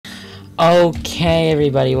Okay,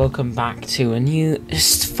 everybody, welcome back to a new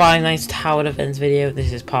Five Nights Tower Defense video.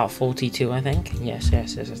 This is part 42, I think. Yes, I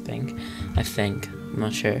think. I'm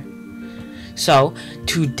not sure. So,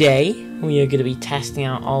 today, we are going to be testing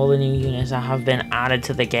out all the new units that have been added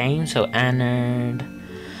to the game. So, entered.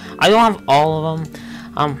 I don't have all of them.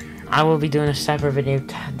 I will be doing a separate video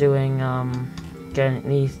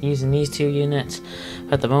using these two units.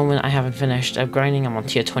 But at the moment, I haven't finished upgrading. I'm on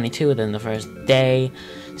tier 22 within the first day.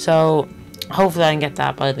 So, hopefully I can get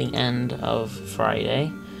that by the end of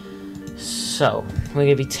Friday. So, we're going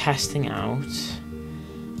to be testing out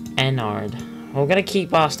Ennard. We're going to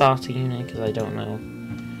keep our starter unit because I don't know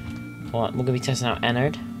what. We're going to be testing out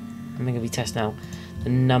Ennard. And we're going to be testing out the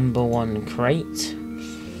 #1 crate.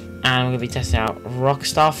 And we're going to be testing out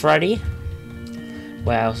Rockstar Freddy.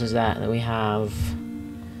 Where else is that we have?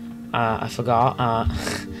 I forgot.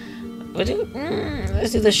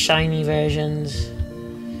 Let's do the shiny versions.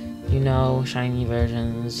 You know, shiny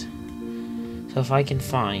versions. So if I can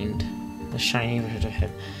find the shiny version of him.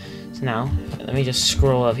 So now, let me just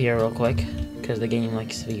scroll up here real quick, because the game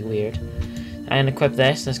likes to be weird. And equip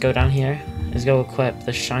this. Let's go down here. Let's go equip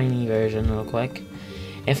the shiny version real quick.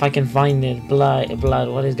 If I can find it, blood,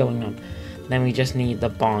 what is going on? Then we just need the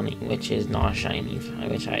Bonnie, which is not shiny,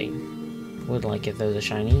 which I would like if there was a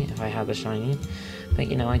shiny, if I had the shiny. But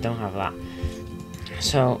you know, I don't have that.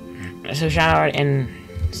 So shout out and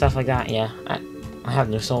stuff like that. Yeah, I have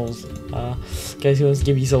no souls. Guys, who wants to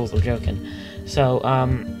give me souls? I'm joking. So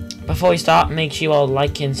before we start, make sure you all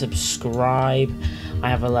like and subscribe. I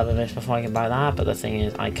have 11 bits before I can buy that, but the thing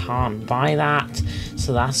is I can't buy that,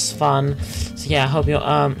 so that's fun. So yeah, I hope you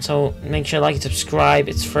so make sure you like and subscribe.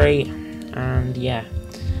 It's free, and yeah,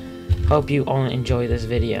 hope you all enjoy this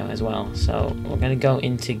video as well. So we're gonna go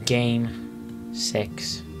into game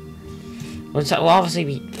 6. We'll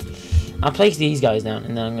obviously I'll place these guys down,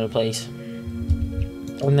 and then I'm gonna place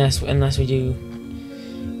unless we do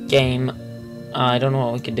game. I don't know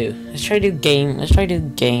what we could do. Let's try to do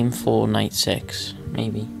game 4 night 6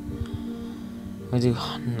 maybe. We'll do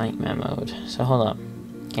nightmare mode. So hold up,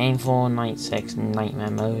 game 4 night 6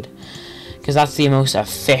 nightmare mode, because that's the most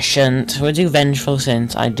efficient. We'll do vengeful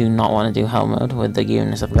since I do not want to do hell mode with the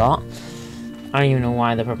units I've got. I don't even know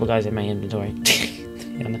why the purple guys in my inventory.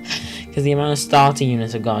 Because the amount of starter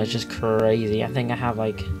units I've got is just crazy. I think I have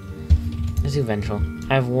like, let's do vengeful.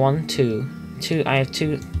 I have I have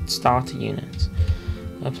 2 starter units.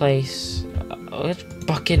 I'll place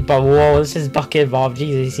Bucket Bob. Whoa, this is Bucket Bob.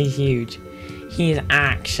 Jesus, he's huge. He is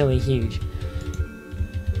actually huge.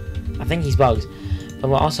 I think he's bugged. But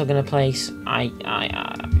we're also gonna place can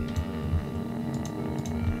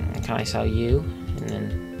I sell you? And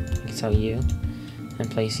then I can sell you. And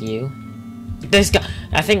place you. This guy,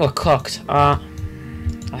 I think we're cooked. I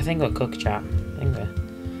think we're cooked, chat. I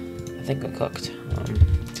think we're cooked.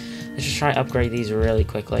 Let's just try to upgrade these really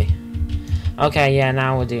quickly. Okay, yeah,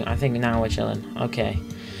 now we're doing. I think now we're chilling. Okay,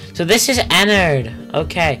 so this is Ennard.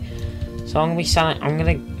 Okay, so I'm gonna be selling. I'm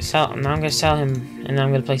gonna sell him, and then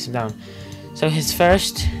I'm gonna place him down. So his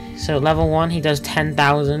first, level 1, he does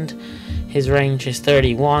 10,000. His range is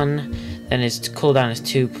 31. Then his cooldown is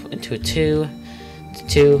 2 into a 2.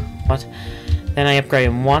 What? Then I upgrade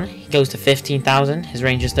him 1. He goes to 15,000. His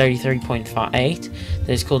range is 33.8.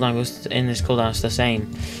 His cooldown is the same.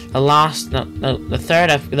 The third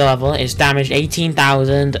level is damage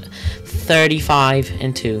 18,000, 35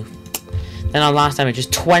 and 2. Then our last damage is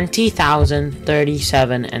 20,000,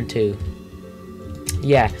 37 and 2.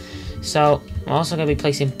 Yeah. So I'm also gonna be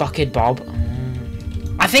placing Bucket Bob.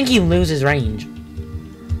 I think he loses range.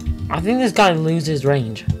 I think this guy loses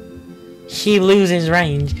range. He loses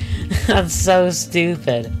range. That's so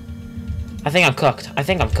stupid. I think I'm cooked.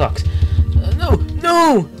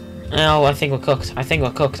 No! No, I think we're cooked.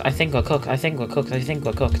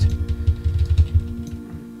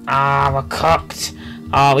 Ah, we're cooked.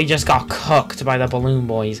 Oh, we just got cooked by the balloon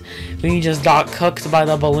boys.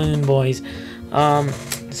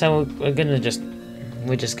 So we're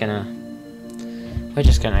just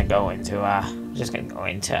gonna go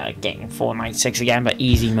into game 4 night 6 again, but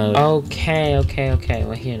easy mode. Okay,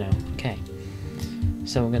 we're here now. Okay,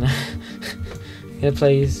 so we're gonna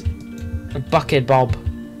place Bucket Bob.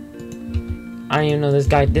 I don't even know this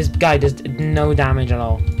guy. This guy does no damage at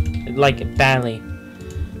all, like barely.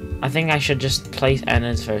 I think I should just place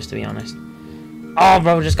Ennard's first, to be honest. Oh,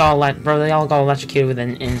 bro, they all got electrocuted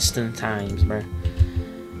within instant times, bro.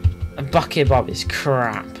 Bucket Bob is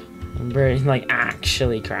crap, bro. He's like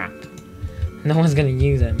actually crap. No one's gonna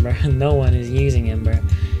use him, bro. No one is using him, bro.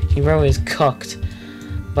 He, bro, is cooked.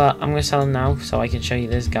 But I'm gonna sell him now, so I can show you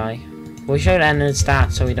this guy. We showed Ennard's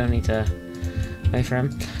stats, so we don't need to wait for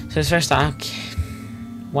him. So his first okay.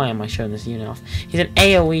 Why am I showing this unit off? He's an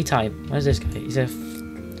AoE type. Where's this guy? He's a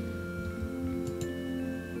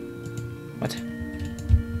what?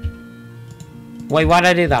 Wait, why did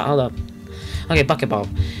I do that? Hold up. Okay, Bucket Bob.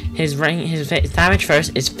 His range, his damage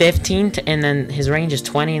first is 15, and then his range is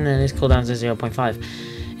 20, and then his cooldown is 0.5.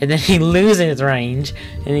 And then he loses range,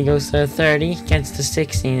 and he goes to 30, gets to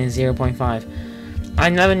 16, and 0.5. I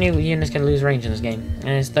never knew units can lose range in this game. And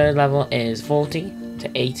his third level is 40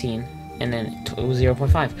 to 18, and then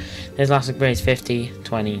 0.5. His last upgrade is 50,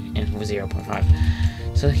 20, and 0.5.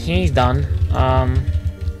 So he's done. Oh,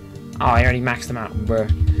 I already maxed him out, bruh.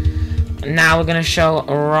 Now we're gonna show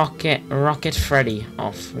Rocket Freddy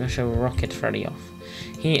off. We're gonna show Rocket Freddy off.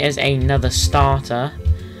 He is another starter,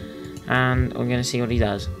 and we're gonna see what he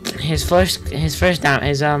does.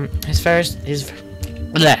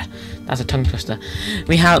 Bleh, that's a tongue twister.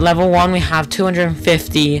 We have level 1. We have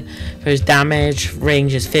 250 for his damage.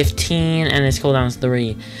 Range is 15, and his cooldown is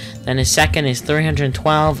 3. Then his second is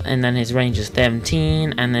 312, and then his range is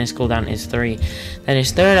 17, and then his cooldown is 3. Then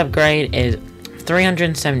his third upgrade is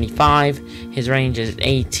 375, his range is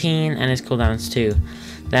 18, and his cooldown is 2.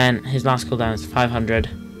 Then his last cooldown is 500,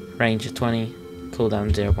 range is 20,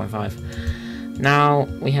 cooldown 0.5. Now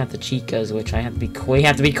we have the Chicas, which I have to be we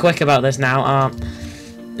have to be quick about this now.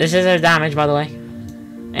 This is their damage, by the way,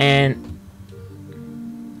 and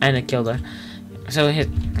it killed her. So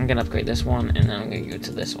I'm gonna upgrade this one, and then I'm gonna go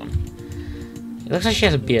to this one. It looks like she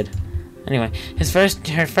has a beard. Anyway, her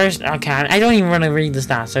first, okay, I don't even want to read the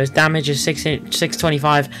stats. So his damage is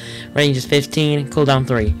 625, range is 15, cooldown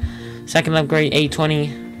 3. Second upgrade,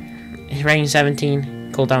 820, range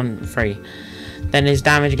 17, cooldown 3. Then his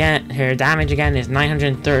damage again, her damage again is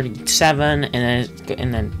 937, and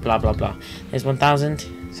then blah blah blah. There's 1000,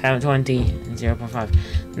 720, and 0.5.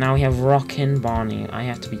 Now we have Rockin' Barney. I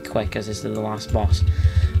have to be quick because this is the last boss.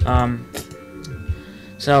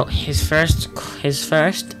 So his first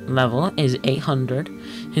level is 800.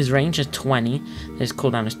 His range is 20. His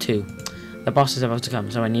cooldown is 2. The boss is about to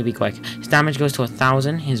come, so I need to be quick. His damage goes to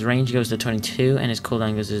 1000. His range goes to 22, and his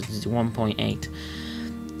cooldown goes to 1.8.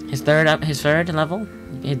 His third level,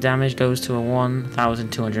 his damage goes to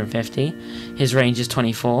 1250. His range is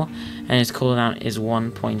 24, and his cooldown is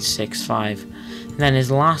 1.65. Then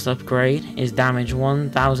his last upgrade is damage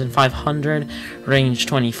 1500, range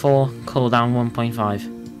 24, cooldown 1.5.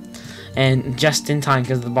 And just in time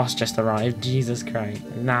because the boss just arrived. Jesus Christ.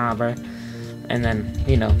 Nah, bro. And then,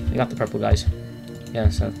 you know, we got the purple guys. Yeah,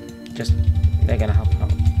 so just, they're gonna help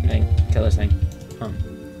out. They kill this thing.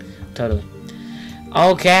 Totally.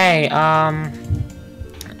 Okay,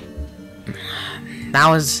 that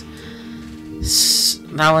was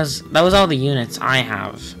all the units I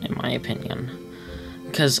have, in my opinion.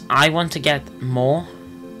 Because I want to get more,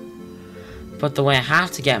 but the way I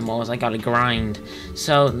have to get more is I gotta grind.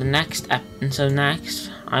 So next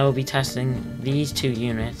I will be testing these 2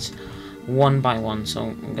 units one by one. So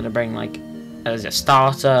I'm gonna bring like as a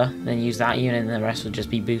starter, then use that unit, and the rest will just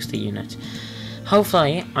be booster units.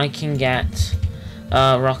 Hopefully I can get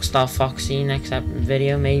Rockstar Foxy next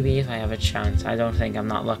video, maybe, if I have a chance. I don't think I'm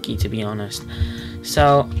not lucky, to be honest.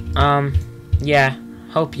 So yeah.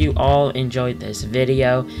 Hope you all enjoyed this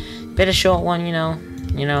video. Bit a short one, you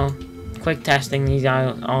know, quick testing these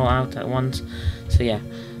all out at once. So yeah,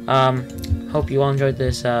 hope you all enjoyed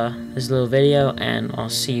this this little video, and I'll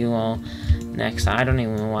see you all next time. I don't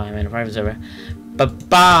even know why I'm in a private server. Bye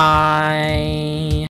bye.